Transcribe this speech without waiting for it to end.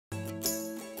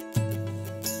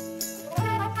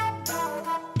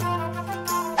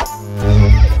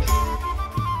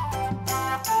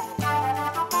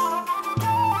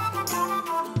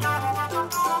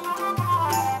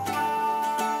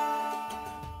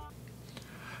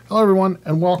Hello everyone,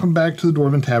 and welcome back to the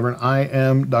Dwarven Tavern. I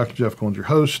am Dr. Jeff Collins, your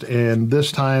host, and this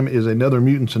time is another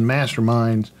Mutants and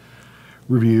Masterminds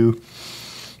review.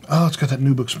 Oh, it's got that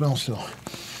new book smell still.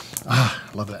 Ah,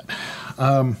 love that.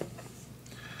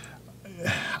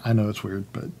 I know it's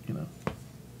weird, but, you know,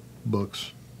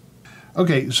 books.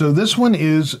 Okay, so this one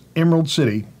is Emerald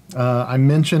City. I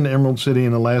mentioned Emerald City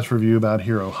in the last review about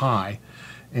Hero High,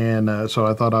 and so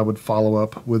I thought I would follow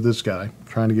up with this guy,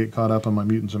 trying to get caught up on my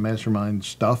Mutants and Mastermind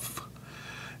stuff.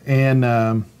 And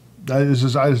I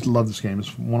just love this game.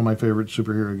 It's one of my favorite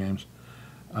superhero games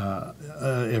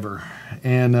ever.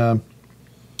 And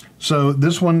so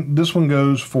this one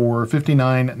goes for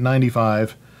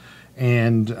 $59.95,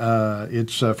 and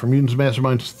it's from Mutants and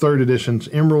Masterminds 3rd edition. It's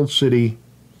Emerald City,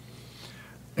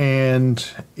 and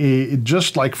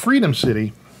just like Freedom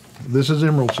City, this is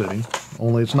Emerald City,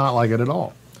 only it's not like it at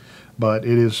all. But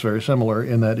it is very similar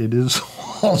in that it is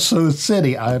also a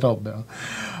city. I don't know.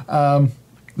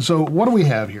 So what do we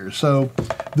have here? So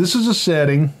this is a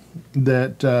setting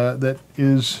that that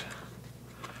is.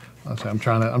 Let's see, I'm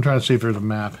trying to see if there's a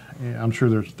map. Yeah, I'm sure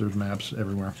there's maps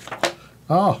everywhere.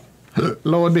 Oh,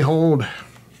 lo and behold,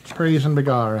 praise and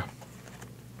begara.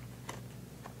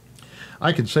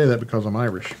 I can say that because I'm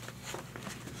Irish.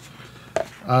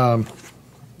 And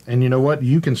you know what?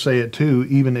 You can say it too,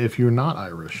 even if you're not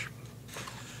Irish.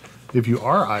 If you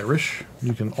are Irish,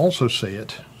 you can also say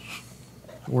it,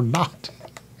 or not.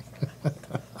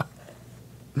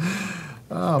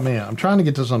 Oh man, I'm trying to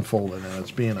get this unfolded, and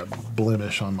it's being a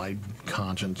blemish on my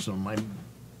conscience, on my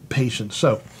patience.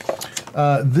 So,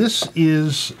 this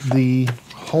is the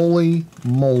holy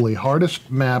moly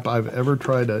hardest map I've ever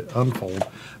tried to unfold.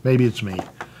 Maybe it's me.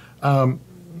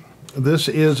 This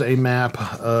is a map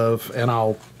of, and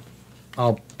I'll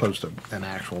post an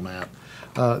actual map.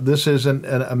 This is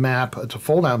a map. It's a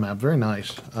fold-out map, very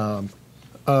nice,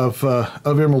 of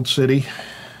Emerald City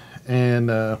and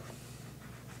the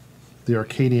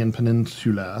Arcadian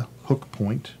Peninsula, Hook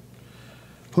Point,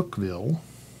 Hookville,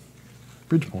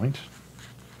 Bridgepoint,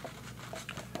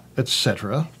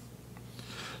 etc.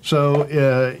 So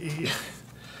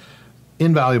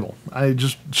invaluable. I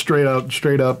just straight off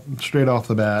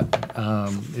the bat.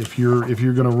 If you're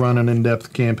going to run an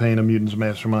in-depth campaign of Mutants and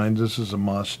Masterminds, this is a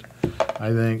must,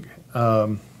 I think.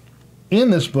 In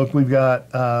this book, we've got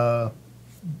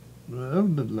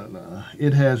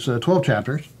it has 12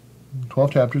 chapters.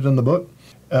 12 chapters in the book.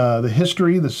 The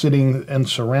history, the setting and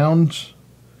surrounds,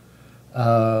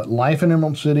 life in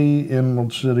Emerald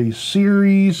City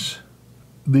series,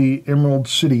 the Emerald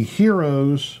City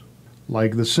heroes,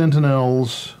 like the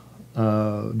Sentinels,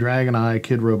 Dragon Eye,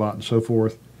 Kid Robot, and so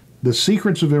forth. The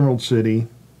Secrets of Emerald City,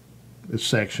 this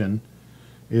section,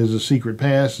 is the secret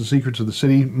past, the secrets of the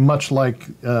city, much like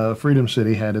Freedom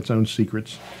City had its own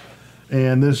secrets.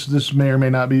 And this may or may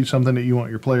not be something that you want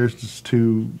your players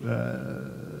to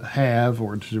have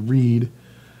or to read.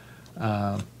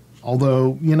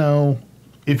 Although, you know,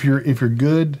 if you're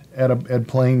good at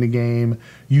playing the game,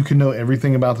 you can know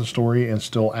everything about the story and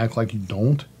still act like you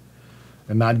don't,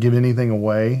 and not give anything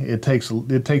away. It takes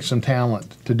some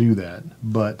talent to do that,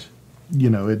 but you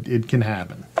know it can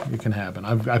happen. It can happen.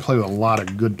 I play with a lot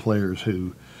of good players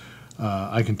who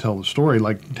I can tell the story,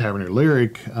 like Tavernier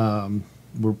Lyric.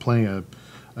 We're playing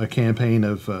a campaign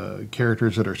of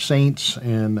characters that are saints,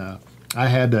 and I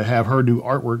had to have her do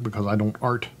artwork because I don't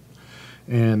art,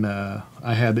 and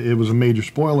it was a major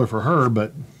spoiler for her,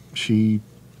 but she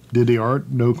did the art,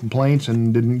 no complaints,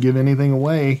 and didn't give anything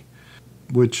away,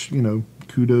 which, you know,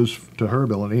 kudos to her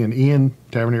ability. And Ian,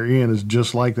 Tavernier Ian, is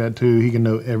just like that too. He can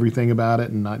know everything about it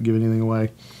and not give anything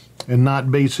away, and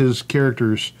not base his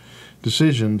characters'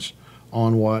 decisions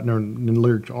on what, and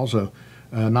Lyric also,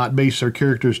 not base their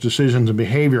characters' decisions and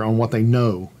behavior on what they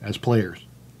know as players.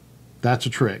 That's a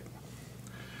trick.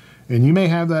 And you may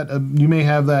have that. You may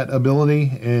have that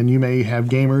ability, and you may have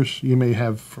gamers. You may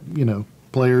have, you know,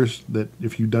 players that,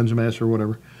 if you Dungeon Master or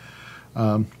whatever.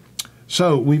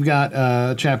 So we've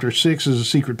got Chapter 6 is a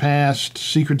Secret Past,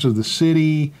 Secrets of the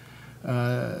City,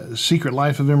 Secret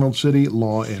Life of Emerald City,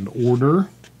 Law and Order,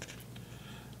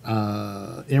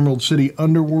 Emerald City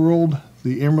Underworld,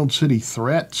 the Emerald City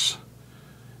Threats,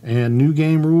 and New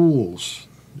Game Rules,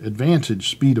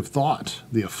 Advantage, Speed of Thought,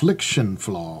 the Affliction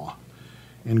Flaw,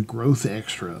 and Growth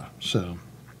Extra. So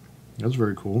that's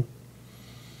very cool.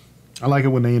 I like it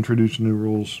when they introduce new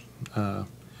rules.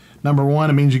 Number one,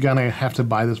 it means you're going to have to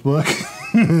buy this book.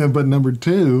 But number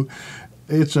two,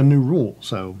 it's a new rule.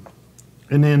 So,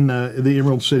 and then the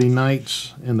Emerald City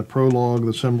Knights and the prologue,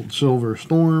 the Silver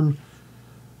Storm,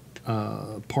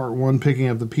 Part 1, Picking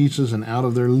Up the Pieces and Out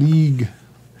of Their League.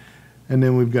 And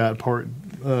then we've got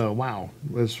wow,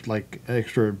 it's like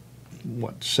extra,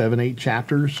 what, 7, 8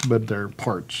 chapters, but they're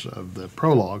parts of the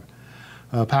prologue.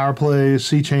 Power Play,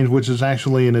 Sea Change, which is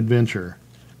actually an adventure.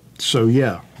 So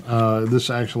yeah, this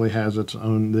actually has its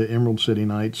own, the Emerald City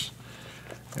Knights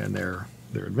and their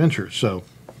adventures. So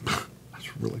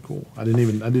that's really cool. I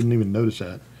didn't even notice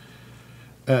that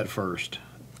at first.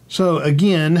 So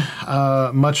again,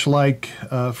 much like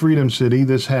Freedom City,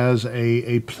 this has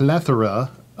a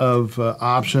plethora of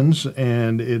options,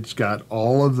 and it's got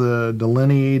all of the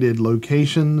delineated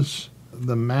locations.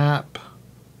 The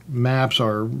maps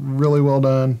are really well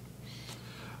done.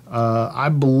 I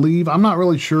believe, I'm not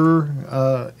really sure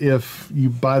if you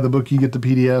buy the book you get the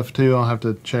PDF too. I'll have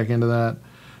to check into that,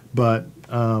 but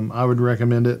I would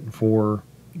recommend it for,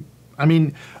 I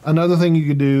mean, another thing you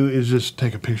could do is just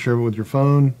take a picture of it with your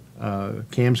phone.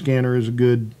 Cam Scanner is a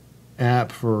good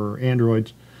app for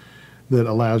Androids that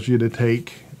allows you to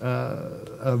take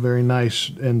a very nice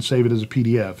and save it as a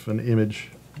PDF, an image,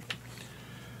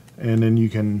 and then you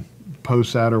can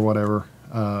post that or whatever.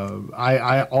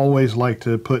 I always like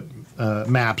to put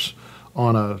maps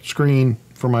on a screen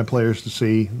for my players to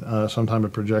see, sometime a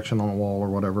projection on a wall or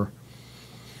whatever.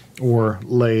 Or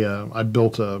I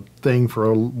built a thing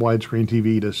for a widescreen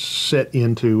TV to sit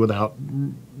into without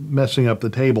messing up the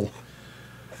table.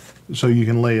 So you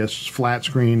can lay a flat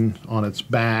screen on its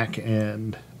back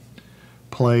and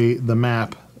play the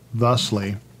map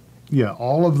thusly. Yeah,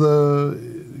 all of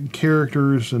the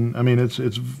characters, and I mean, it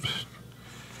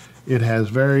has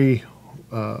very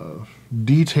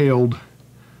detailed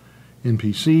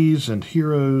NPCs and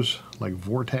heroes like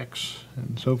Vortex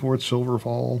and so forth,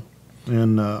 Silverfall.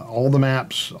 And all the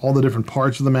maps, all the different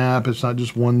parts of the map. It's not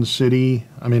just one city.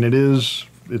 I mean,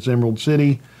 it's Emerald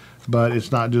City, but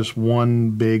it's not just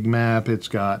one big map. It's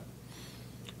got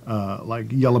like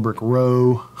Yellow Brick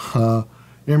Row,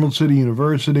 Emerald City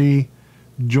University,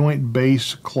 Joint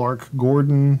Base Clark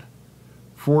Gordon,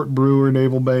 Fort Brewer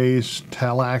Naval Base,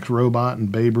 Talax Robot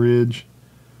and Bay Bridge,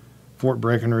 Fort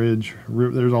Breckenridge.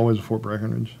 There's always a Fort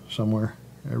Breckenridge somewhere,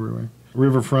 everywhere.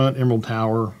 Riverfront, Emerald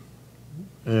Tower.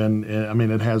 And I mean,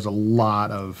 it has a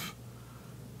lot of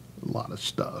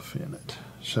stuff in it,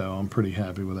 so I'm pretty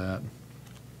happy with that.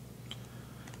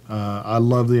 I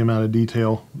love the amount of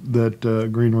detail that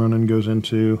Green Ronin goes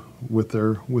into with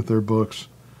their books,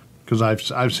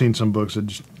 because I've seen some books that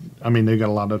just, I mean, they got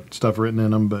a lot of stuff written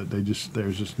in them, but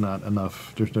there's just not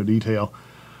enough. There's no detail.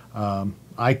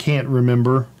 I can't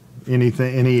remember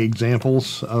any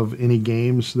examples of any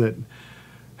games that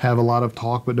have a lot of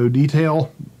talk but no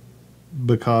detail,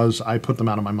 because I put them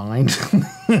out of my mind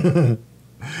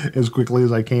as quickly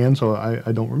as I can, so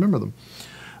I don't remember them.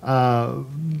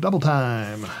 Double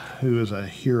Time, who is a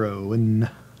hero, and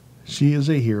she is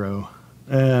a hero,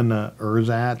 and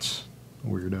Erzatz,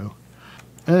 weirdo,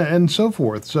 and so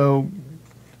forth. So,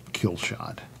 kill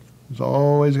shot. There's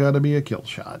always got to be a kill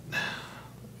shot,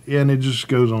 and it just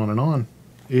goes on and on.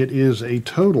 It is a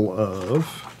total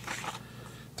of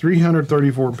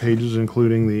 334 pages,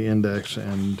 including the index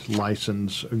and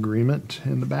license agreement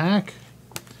in the back.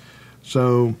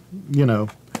 So, you know,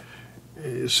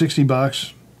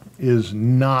 $60 is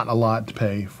not a lot to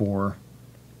pay for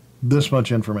this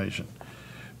much information,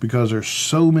 because there's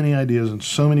so many ideas and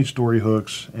so many story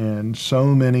hooks and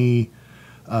so many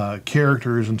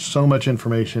characters and so much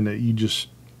information that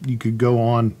you could go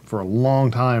on for a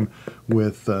long time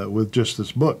with just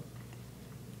this book,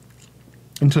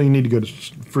 until you need to go to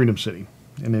Freedom City,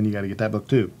 and then you got to get that book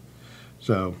too.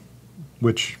 So,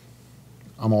 which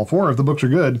I'm all for. If the books are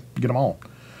good, get them all.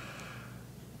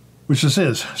 Which this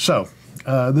is. So,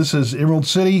 this is Emerald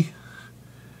City.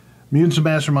 Mutants and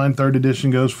Mastermind 3rd edition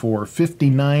goes for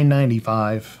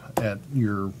 $59.95 at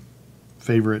your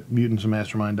favorite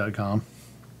mutantsandmastermind.com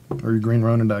or your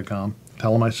greenronin.com.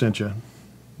 Tell them I sent you.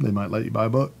 They might let you buy a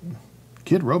book.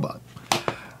 Kid Robot.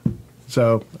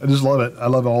 So I just love it. I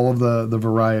love all of the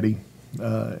variety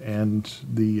and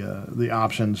the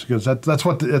options, because that's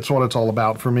what it's all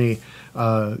about for me.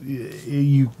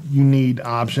 You need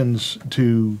options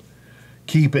to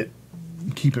keep it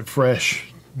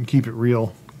fresh, and keep it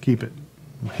real, keep it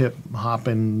hip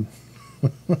hopping.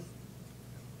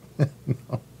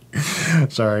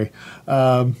 Sorry.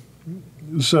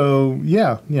 So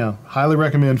yeah, highly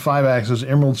recommend 5 Axis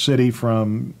Emerald City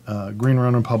from Green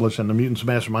Ronin published and the Mutants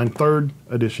Mastermind 3rd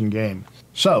edition game.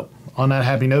 So on that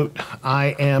happy note, I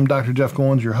am Dr. Jeff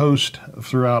Goins, your host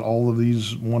throughout all of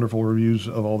these wonderful reviews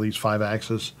of all these 5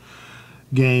 Axis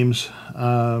games.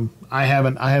 I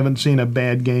haven't seen a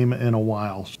bad game in a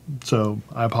while, so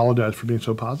I apologize for being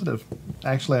so positive.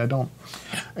 Actually, I don't.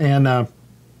 And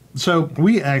So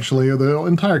we actually, the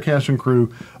entire cast and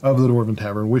crew of the Dwarven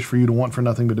Tavern, wish for you to want for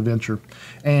nothing but adventure.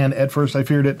 And at first I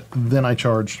feared it, then I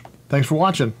charged. Thanks for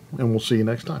watching, and we'll see you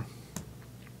next time.